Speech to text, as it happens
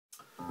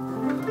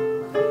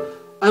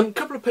A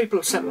couple of people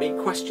have sent me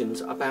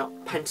questions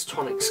about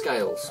pentatonic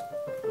scales.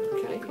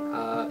 Okay,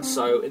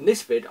 so in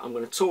this vid I'm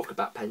going to talk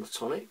about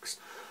pentatonics,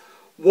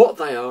 what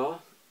they are,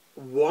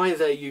 why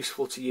they're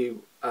useful to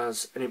you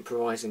as an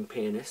improvising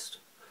pianist,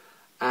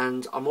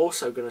 and I'm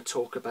also going to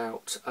talk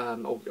about,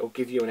 or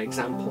give you an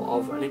example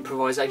of an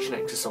improvisation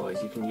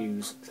exercise you can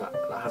use that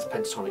has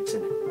pentatonics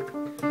in it.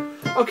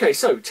 Okay,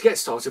 so to get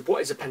started,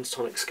 what is a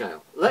pentatonic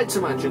scale? Let's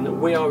imagine that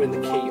we are in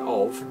the key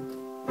of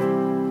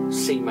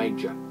C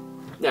major.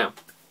 Now,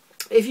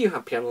 if you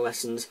have piano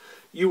lessons,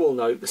 you will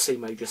know the C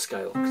major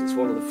scale, because it's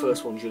one of the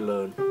first ones you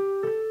learn.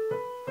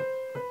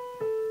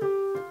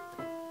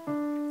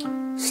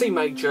 C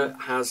major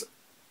has,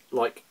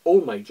 like all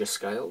major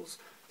scales,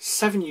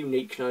 7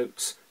 unique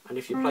notes, and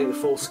if you play the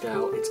full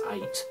scale, it's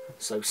 8.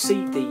 So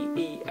C, D,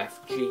 E,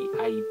 F, G,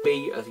 A,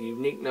 B are the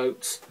unique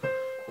notes,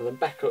 and then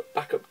back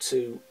up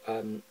to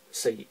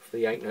C for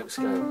the 8-note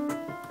scale.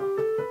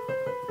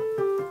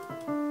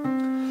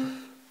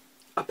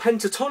 A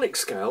pentatonic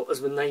scale,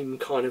 as the name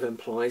kind of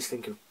implies,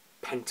 think of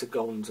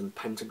pentagons and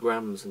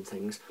pentagrams and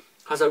things,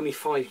 has only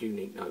 5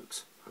 unique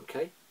notes.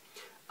 Okay,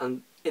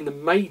 and in the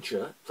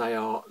major they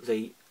are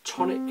the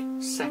tonic,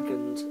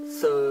 2nd,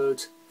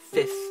 3rd,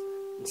 5th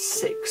and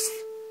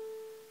 6th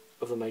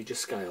of the major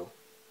scale,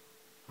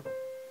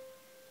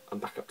 and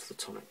back up to the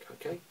tonic.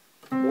 Okay,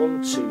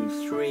 1,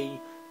 2, 3,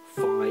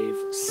 5,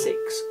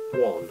 6,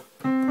 1.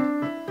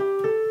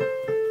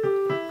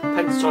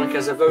 Pentatonic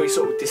has a very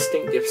sort of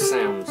distinctive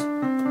sound.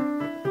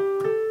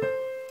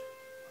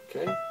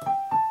 Okay,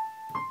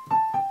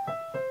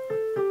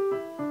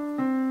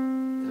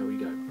 there we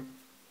go.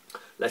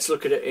 Let's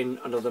look at it in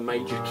another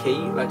major key.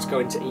 Let's go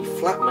into E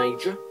flat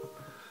major,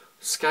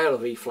 scale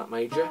of E flat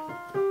major.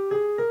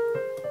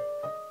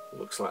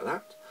 Looks like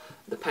that.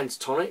 The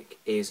pentatonic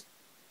is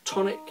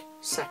tonic,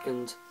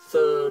 2nd,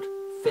 3rd,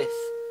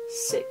 5th,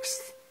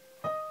 6th.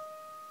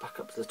 Back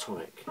up to the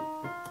tonic.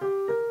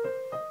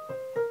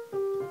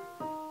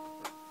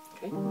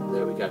 Okay,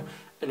 there we go.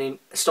 And in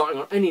starting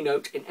on any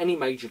note in any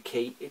major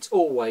key, it's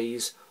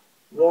always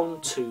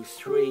 1, 2,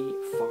 3,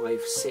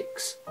 5,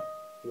 6,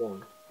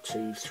 1.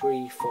 2,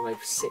 3,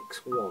 5,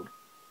 6, 1.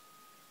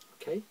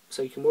 Okay,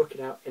 so you can work it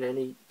out in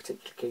any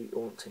particular key that you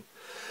want to.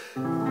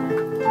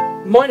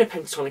 Minor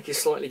pentatonic is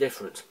slightly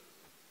different.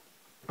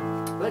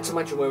 Let's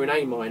imagine we're in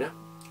A minor,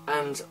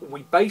 and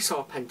we base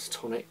our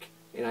pentatonic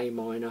in A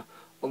minor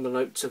on the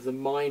notes of the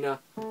minor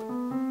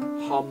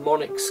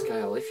harmonic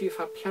scale. If you've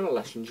had piano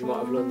lessons, you might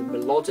have learned the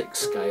melodic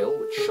scale,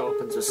 which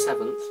sharpens a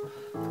 7th,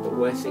 but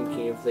we're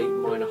thinking of the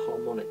minor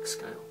harmonic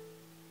scale.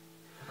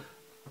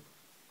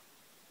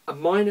 A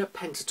minor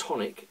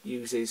pentatonic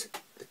uses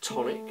the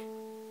tonic,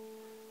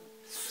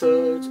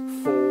 3rd,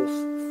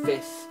 4th,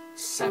 5th,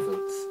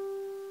 7th.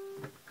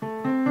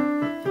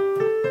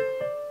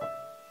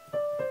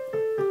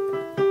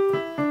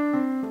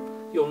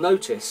 You'll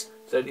notice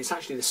that it's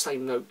actually the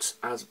same notes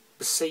as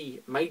the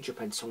C major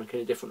pentatonic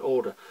in a different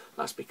order.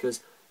 That's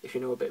because if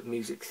you know a bit of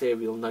music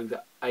theory, you'll know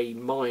that A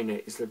minor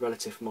is the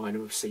relative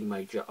minor of C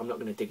major. I'm not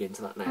going to dig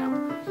into that now.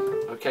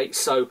 Okay,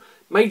 so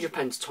major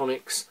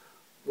pentatonics,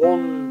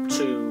 1,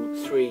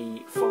 2,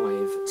 3,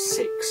 5,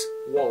 6,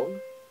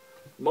 1.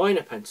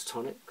 Minor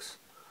pentatonics,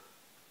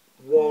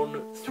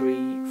 1,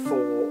 3,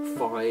 4,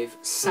 5,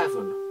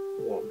 7,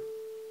 1.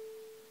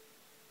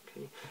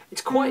 Okay.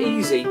 It's quite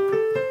easy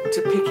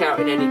to pick out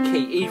in any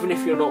key, even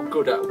if you're not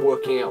good at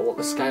working out what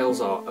the scales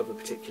are of a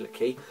particular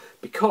key,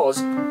 because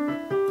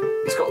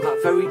it's got that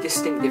very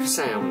distinctive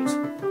sound,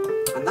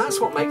 and that's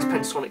what makes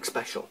pentatonic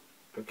special.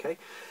 Okay,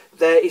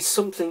 there is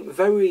something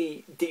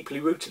very deeply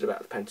rooted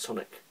about the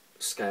pentatonic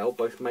scale,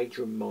 both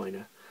major and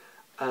minor,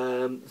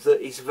 that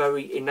is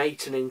very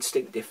innate and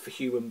instinctive for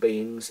human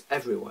beings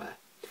everywhere.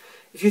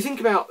 If you think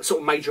about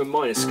sort of major and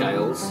minor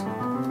scales,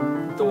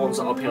 the ones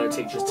that our piano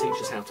teachers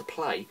teach us how to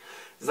play,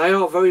 they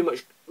are very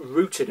much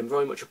rooted and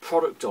very much a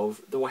product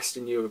of the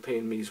Western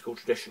European musical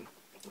tradition.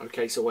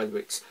 Okay, so whether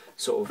it's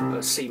sort of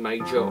a C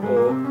major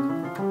or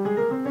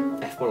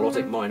F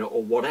melodic minor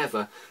or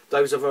whatever,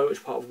 those are very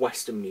much part of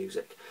Western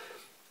music.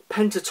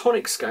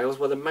 Pentatonic scales,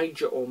 whether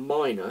major or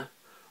minor,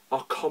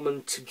 are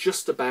common to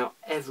just about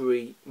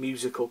every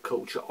musical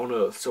culture on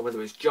earth. So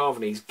whether it's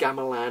Javanese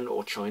gamelan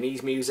or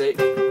Chinese music,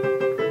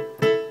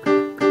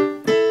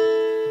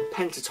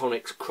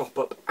 pentatonics crop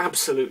up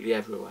absolutely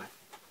everywhere.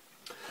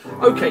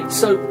 Okay,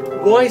 so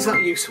why is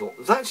that useful?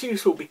 That's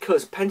useful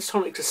because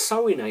pentatonics are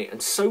so innate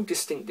and so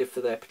distinctive for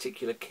their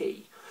particular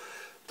key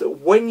that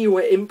when you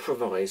are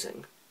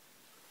improvising,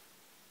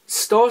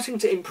 starting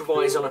to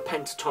improvise on a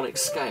pentatonic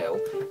scale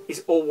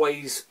is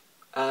always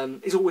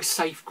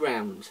safe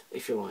ground,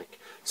 if you like.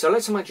 So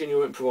let's imagine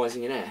you're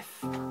improvising in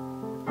F.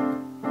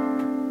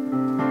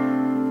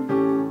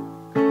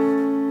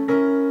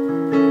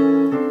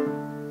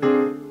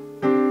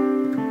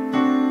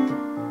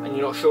 And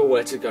you're not sure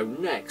where to go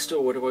next,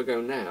 or where do I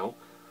go now?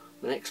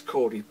 The next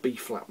chord is B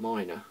flat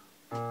minor,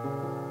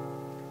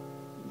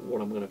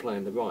 what I'm going to play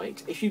on the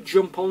right. If you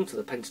jump onto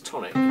the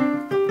pentatonic,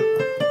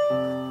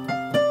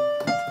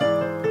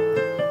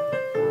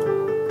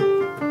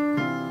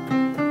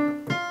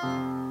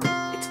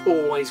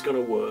 always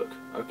going to work,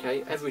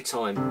 okay, every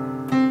time.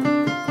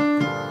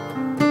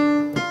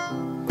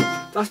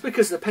 That's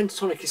because the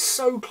pentatonic is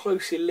so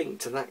closely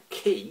linked to that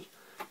key,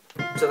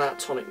 to that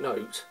tonic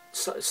note,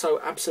 so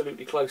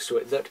absolutely close to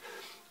it, that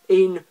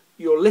in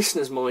your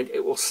listener's mind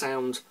it will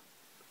sound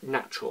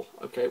natural,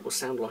 okay, it will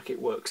sound like it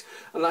works.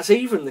 And that's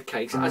even the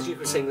case, as you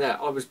can see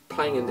there, I was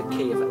playing in the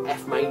key of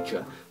F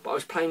major, but I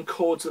was playing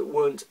chords that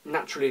weren't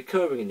naturally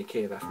occurring in the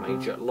key of F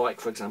major,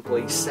 like for example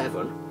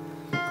E7,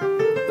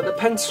 but the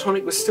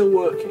pentatonic was still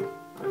working,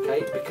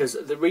 okay, because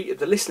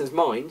the listener's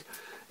mind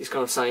is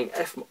kind of saying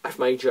F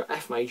major,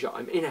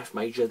 I'm in F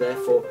major,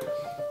 therefore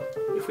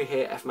if we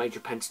hear F major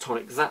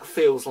pentatonic, that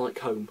feels like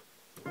home,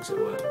 as it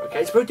were.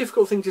 Okay, it's a very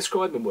difficult thing to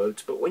describe in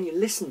words, but when you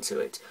listen to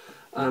it,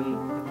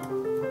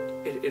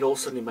 it all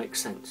suddenly makes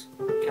sense.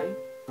 Okay.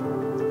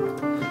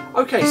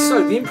 Okay,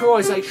 so the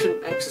improvisation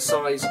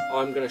exercise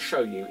I'm going to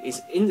show you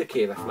is in the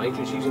key of F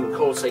major. It's using the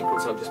chord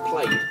sequence I've just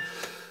played,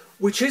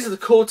 which is the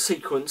chord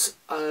sequence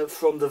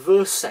from the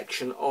verse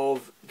section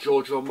of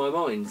Georgia on My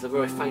Mind, the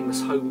very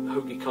famous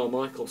Hoagy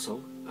Carmichael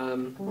song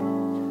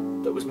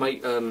that was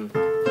made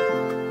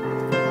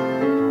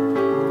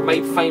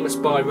famous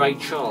by Ray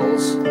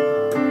Charles.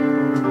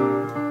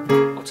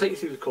 I'll take you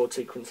through the chord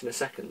sequence in a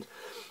second,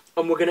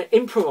 and we're going to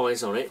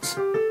improvise on it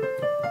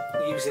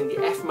using the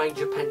F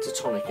major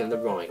pentatonic in the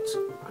right.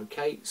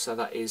 Okay, so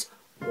that is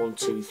 1,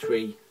 2,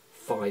 3,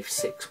 5,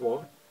 6,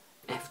 1,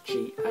 F,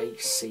 G, A,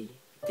 C,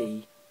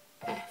 D,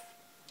 F.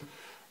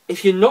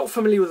 If you're not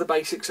familiar with the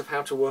basics of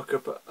how to work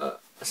up a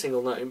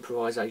single note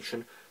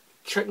improvisation,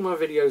 check my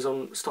videos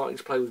on starting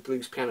to play with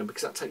blues piano,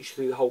 because that takes you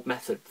through the whole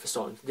method for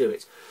starting to do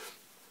it.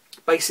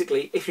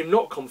 Basically, if you're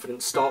not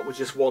confident, start with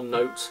just one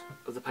note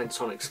of the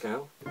pentatonic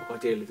scale,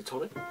 ideally the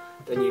tonic,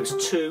 then use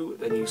 2,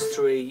 then use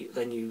 3,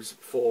 then use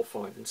 4,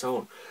 5 and so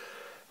on.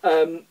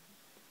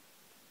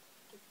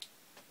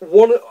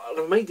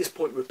 I've made this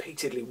point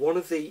repeatedly, one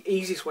of the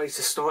easiest ways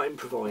to start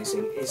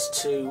improvising is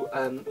to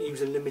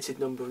use a limited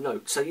number of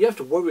notes. So you have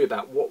to worry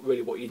about what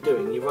you're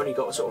doing. You've only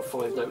got sort of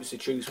 5 notes to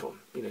choose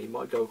from. You know, you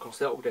might go across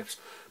the octaves,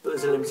 but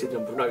there's a limited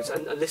number of notes,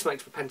 and this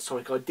makes the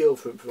pentatonic ideal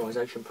for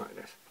improvisation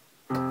practice,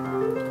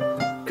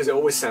 because it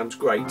always sounds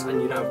great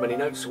and you don't have many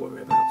notes to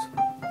worry about.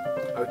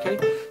 Okay,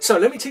 so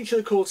let me teach you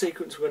the chord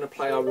sequence we're going to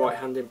play our right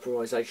hand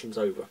improvisations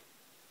over.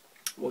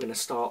 We're going to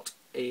start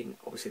in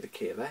obviously the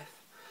key of F,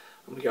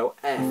 and we go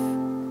F,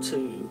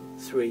 2,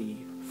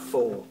 3,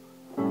 4,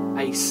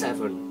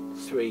 A7,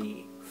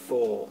 3,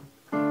 4,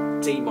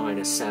 D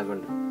minor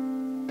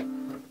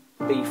 7,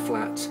 B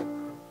flat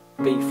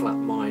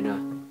minor,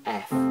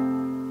 F,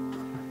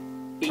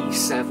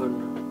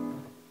 E7,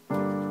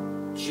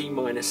 G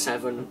minor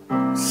 7,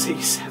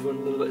 C7, a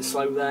little bit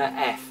slow there,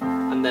 F,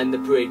 and then the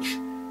bridge,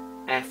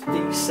 F,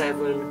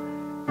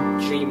 D7,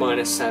 G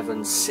minor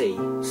 7,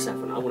 C7.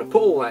 I'm going to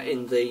put all that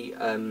in the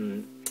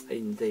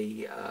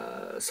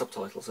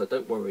subtitles, so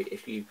don't worry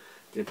if you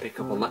didn't pick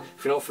up on that.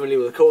 If you're not familiar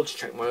with the chords,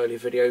 check my earlier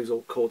videos,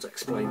 all chords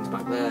explained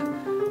back there.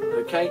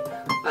 Okay,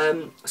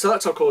 so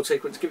that's our chord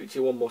sequence. Give it to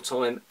you one more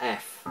time.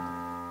 F,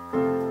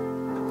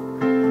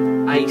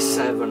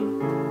 A7,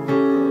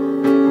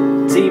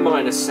 D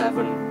minor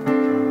 7,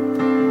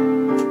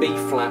 B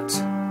flat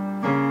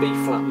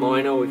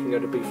minor, we can go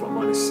to B flat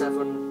minor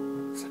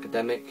 7, it's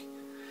academic,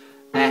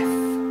 F,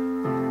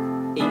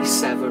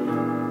 E7,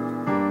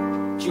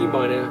 G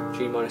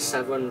minor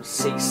 7,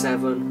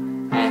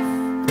 C7, F,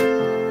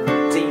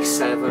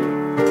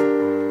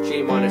 D7,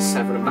 G minor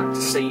 7 and back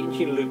to C, and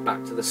you can loop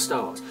back to the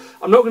start.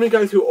 I'm not going to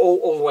go through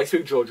all the way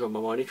through Georgia on My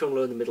Mind. If you want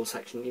to learn the middle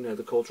section, you know,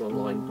 the chords are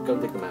online, go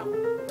and dig them out.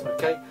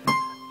 Okay?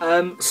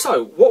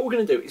 So what we're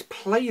going to do is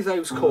play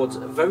those chords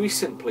very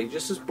simply,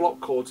 just as block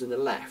chords in the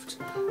left,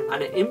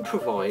 and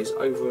improvise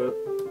over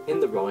in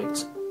the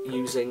right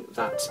using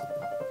that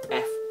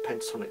F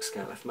pentatonic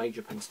scale, F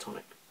major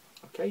pentatonic.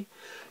 Okay,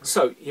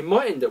 so you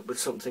might end up with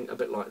something a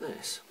bit like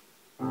this.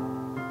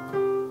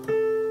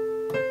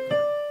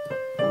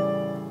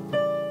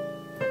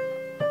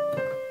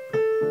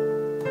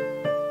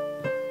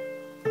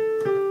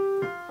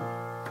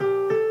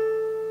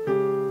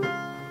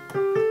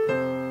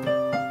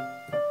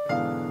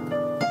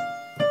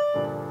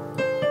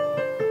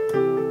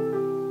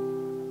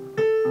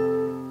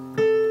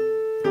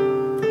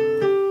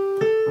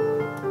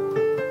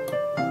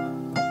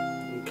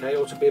 Okay,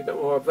 or to be a bit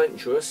more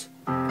adventurous.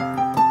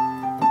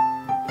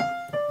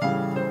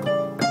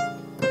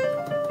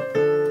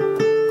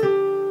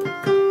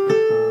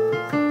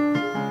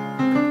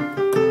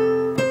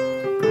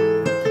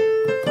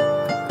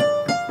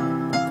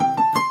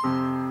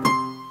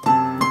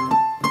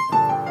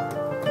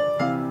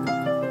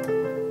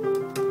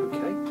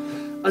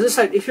 As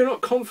I said, if you're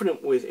not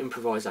confident with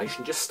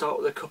improvisation, just start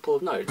with a couple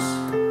of notes.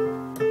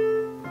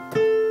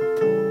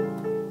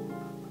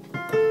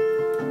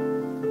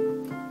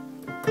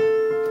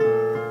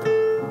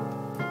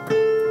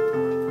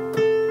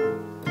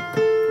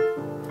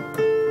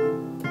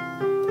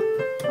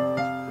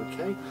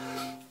 Okay,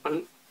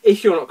 and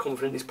if you're not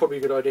confident, it's probably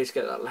a good idea to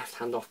get that left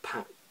hand off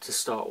pat to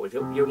start with.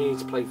 You only need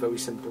to play very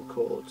simple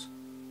chords.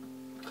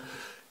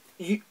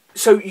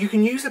 So you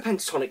can use the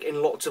pentatonic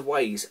in lots of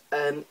ways.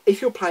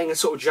 If you're playing a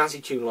sort of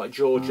jazzy tune like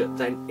Georgia,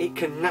 then it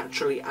can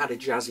naturally add a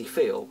jazzy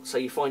feel. So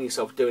you find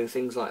yourself doing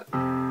things like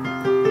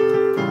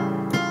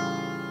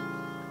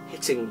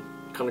hitting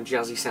kind of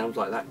jazzy sounds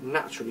like that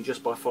naturally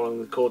just by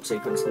following the chord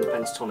sequence and the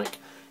pentatonic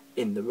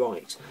in the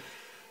right.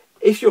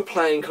 If you're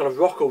playing kind of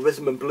rock or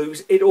rhythm and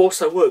blues, it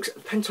also works. The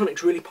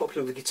pentatonic's really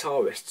popular with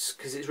guitarists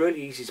because it's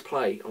really easy to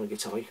play on a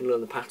guitar. You can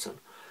learn the pattern.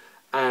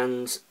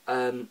 And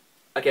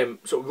again,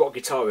 sort of rock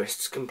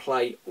guitarists can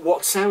play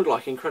what sound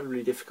like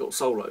incredibly difficult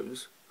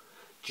solos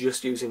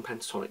just using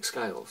pentatonic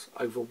scales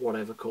over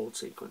whatever chord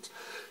sequence.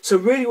 So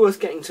really worth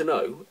getting to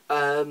know,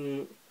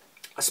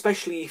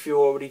 especially if you've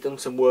already done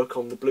some work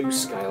on the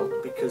blues scale,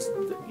 because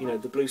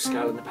the blues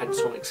scale and the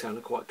pentatonic scale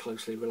are quite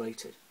closely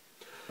related.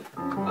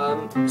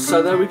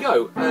 So there we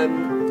go.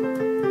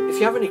 If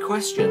you have any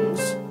questions,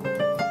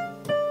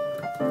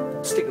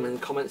 stick them in the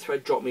comment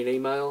thread, drop me an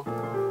email,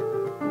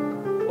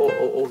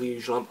 or the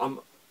usual. I'm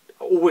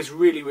always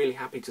really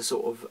happy to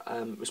sort of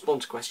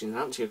respond to questions and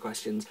answer your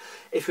questions.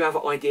 If you have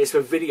ideas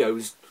for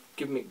videos,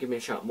 give me a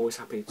shout. I'm always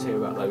happy to hear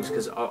about those,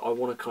 because I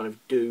want to kind of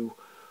do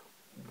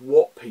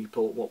what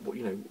people,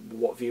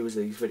 what viewers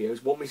of these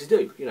videos want me to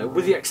do.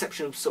 With the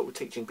exception of sort of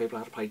teaching people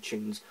how to play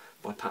tunes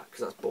by pat,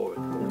 because that's boring.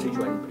 I want to teach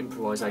you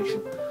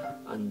improvisation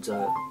and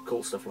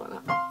cool stuff like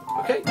that.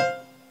 Okay,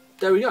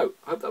 there we go.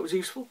 I hope that was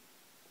useful.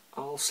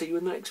 I'll see you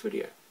in the next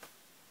video.